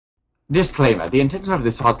Disclaimer: the intention of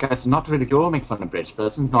this podcast is not to ridicule or make fun of British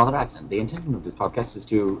persons nor their accent. The intention of this podcast is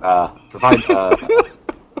to provide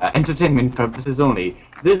entertainment purposes only.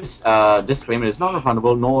 This disclaimer is not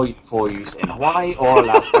refundable nor for use in Hawaii or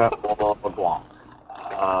Alaska or Guam.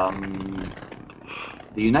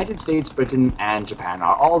 The United States, Britain, and Japan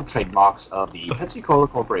are all trademarks of the Pepsi Cola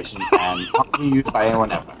Corporation and not to be used by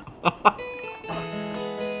anyone ever.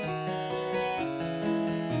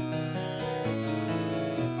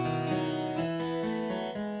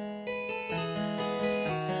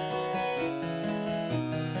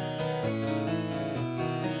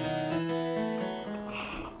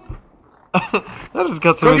 That has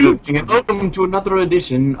got Good some. evening and welcome to another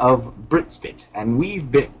edition of Britspit, and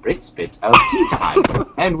we've been Britspit of Tea Time,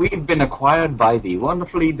 and we've been acquired by the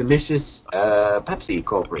wonderfully delicious Pepsi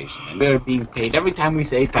Corporation, and we're being paid every time we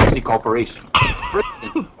say Pepsi Corporation.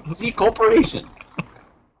 Pepsi Corporation.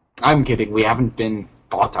 I'm kidding. We haven't been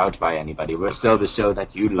bought out by anybody. We're still the show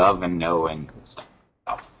that you love and know and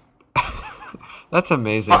stuff. That's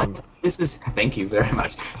amazing. But thank you very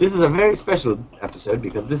much. This is a very special episode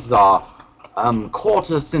because this is our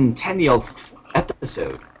quarter centennial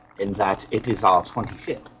episode, in that it is our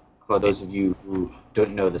 25th, for those of you who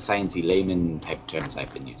don't know the sciencey layman type terms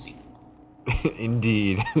I've been using.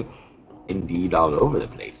 Indeed. Indeed, all over the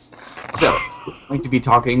place. So, we're going to be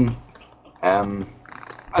talking,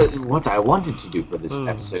 what I wanted to do for this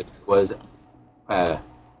episode was, it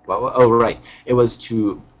was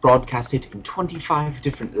to broadcast it in 25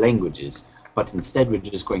 different languages, but instead we're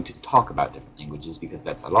just going to talk about different languages because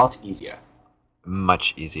that's a lot easier.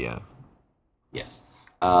 Much easier. Yes.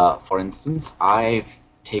 For instance, I've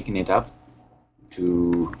taken it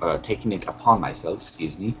upon myself,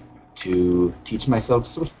 to teach myself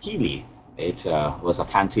Swahili. It was a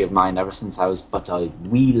fancy of mine ever since I was but a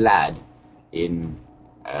wee lad in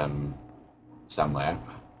somewhere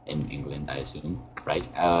in England, I assume,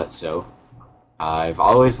 right? So I've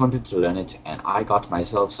always wanted to learn it, and I got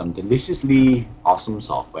myself some deliciously awesome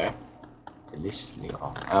software. And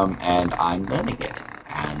I'm learning it.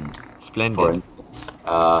 And Splendid. for instance,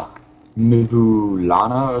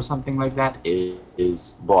 Mivulana or something like that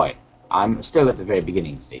is boy. I'm still at the very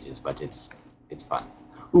beginning stages, but it's fun.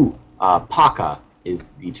 Paka is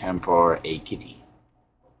the term for a kitty.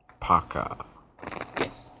 Paka.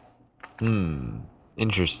 Yes.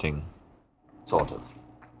 Interesting. Sort of.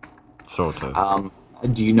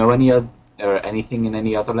 Do you know anything in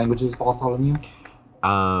any other languages, Bartholomew?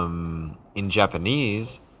 In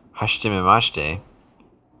Japanese, hashimemashite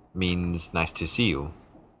means nice to see you.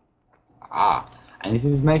 And it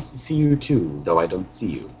is nice to see you too, though I don't see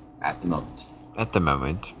you at the moment.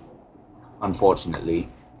 Unfortunately,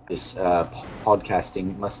 this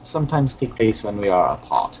podcasting must sometimes take place when we are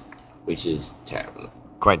apart, which is terrible.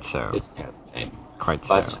 Quite so. It's a terrible shame.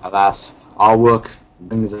 But alas, our work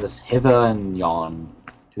brings us hither and yon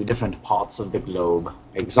to different parts of the globe.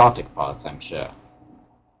 Exotic parts, I'm sure.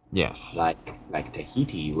 Yes. Like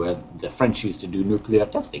Tahiti, where the French used to do nuclear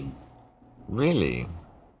testing. Really?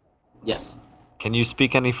 Yes. Can you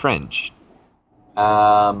speak any French?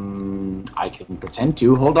 I can pretend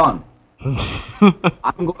to. Hold on.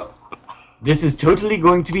 This is totally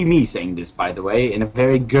going to be me saying this, by the way, in a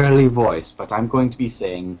very girly voice, but I'm going to be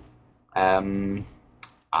saying, I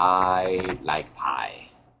like pie.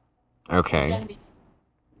 Okay.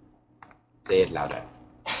 Say it louder.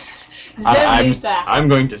 I'm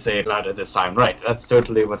going to say it louder this time. Right, that's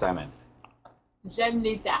totally what I meant. J'aime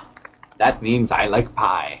les tartes. That means I like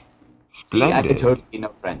pie. Splendid. See, I can totally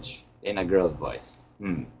know French in a girl's voice.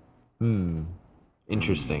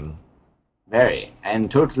 Interesting. Very.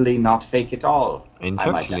 And totally not fake at all. And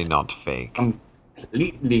totally not fake.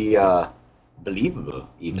 Completely believable,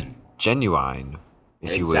 even. Genuine,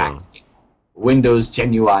 if you will. Exactly. Windows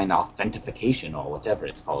Genuine Authentication, or whatever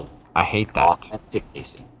it's called. I hate that.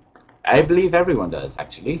 Authentication. I believe everyone does,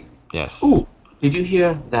 actually. Yes. Did you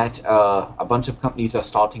hear that a bunch of companies are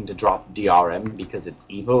starting to drop DRM because it's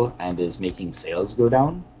evil and is making sales go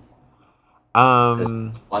down?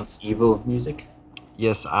 Once evil music?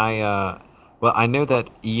 Yes, I know that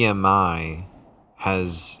EMI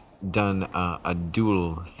has done a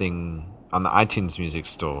dual thing on the iTunes Music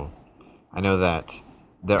Store. I know that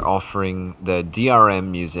they're offering the DRM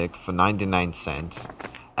music for 99 cents,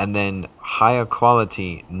 and then higher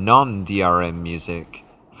quality non-DRM music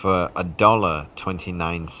for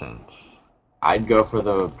 $1.29. I'd go for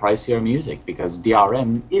the pricier music because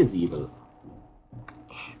DRM is evil.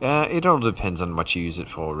 It all depends on what you use it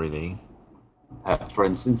for, really. For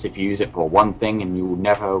instance, if you use it for one thing and you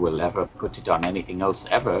never will ever put it on anything else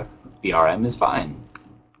ever, DRM is fine.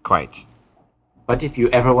 Quite. But if you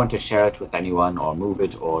ever want to share it with anyone or move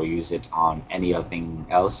it or use it on anything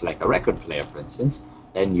else, like a record player, for instance,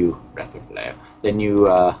 then you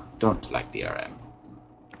don't like DRM.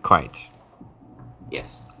 Quite.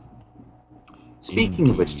 Yes. Speaking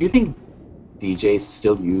of which, do you think DJs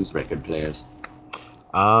still use record players?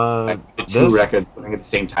 Like the two there's- records playing at the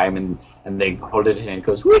same time, and they hold it and it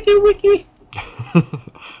goes wiki wiki.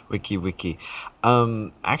 Wiki.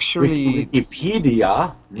 Actually,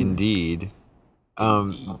 Wikipedia. indeed.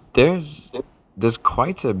 There's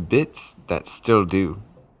quite a bit that still do.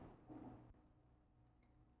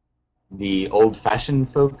 The old-fashioned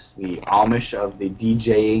folks, the Amish of the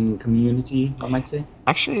DJing community, I might say.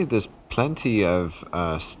 Actually, there's plenty of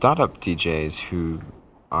startup DJs who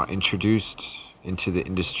are introduced into the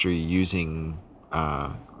industry using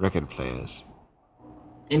record players.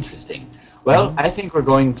 Interesting. Well, I think we're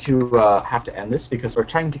going to have to end this because we're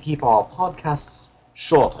trying to keep our podcasts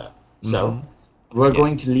shorter. So we're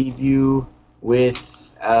going to leave you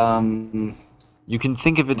with. You can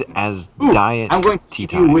think of it as Ooh, diet I'm going to tea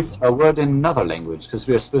leave you time. with a word in another language because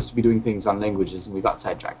we are supposed to be doing things on languages and we got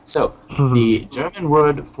sidetracked. So the German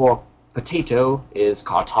word for potato is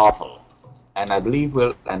Kartoffel, and I believe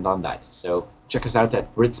we'll end on that. So check us out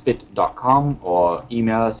at britzbit.com or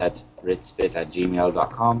email us at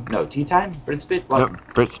britzbit@gmail.com. No, tea time? Britzbit? What? No,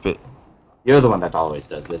 Britspit. You're the one that always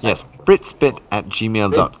does this. Yes,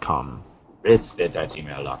 Britspit@gmail.com.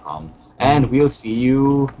 Britzbit@gmail.com. And we'll see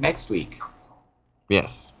you next week.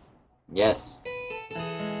 Yes. Yes. Okay.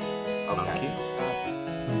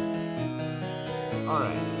 All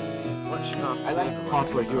right. What should our I like the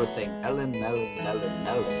part where you were saying Ellen. You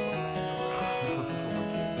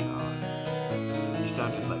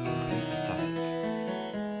sounded like complete static.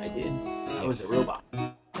 I did. I was a robot.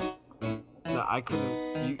 No, I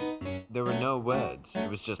couldn't. There were no words. It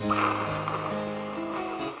was just.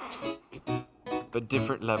 But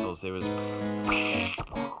different levels. There was.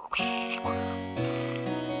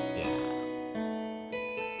 Yes.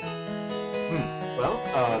 Well,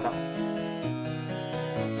 that...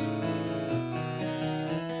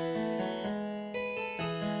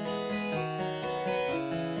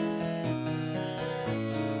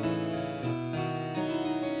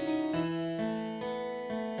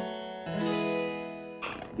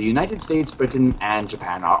 The United States, Britain, and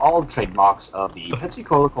Japan are all trademarks of the Pepsi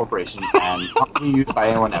Cola Corporation and not to be used by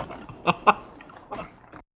anyone ever.